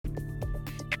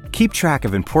Keep track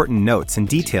of important notes and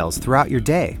details throughout your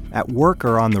day, at work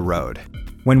or on the road.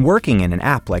 When working in an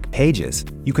app like Pages,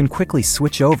 you can quickly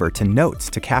switch over to Notes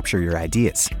to capture your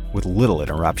ideas with little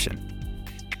interruption.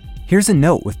 Here's a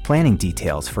note with planning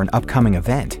details for an upcoming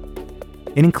event.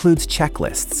 It includes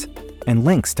checklists and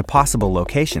links to possible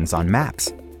locations on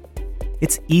maps.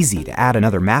 It's easy to add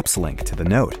another Maps link to the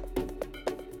note.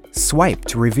 Swipe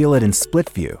to reveal it in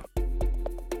split view,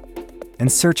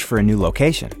 and search for a new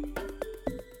location.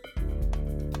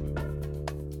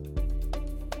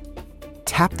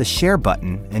 Tap the Share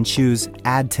button and choose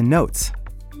Add to Notes.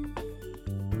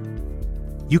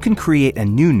 You can create a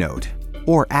new note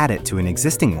or add it to an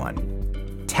existing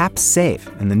one. Tap Save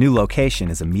and the new location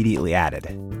is immediately added.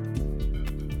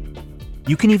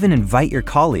 You can even invite your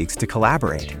colleagues to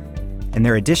collaborate, and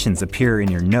their additions appear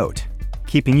in your note,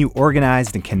 keeping you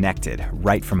organized and connected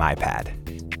right from iPad.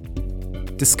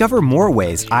 Discover more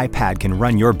ways iPad can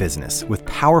run your business with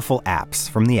powerful apps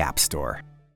from the App Store.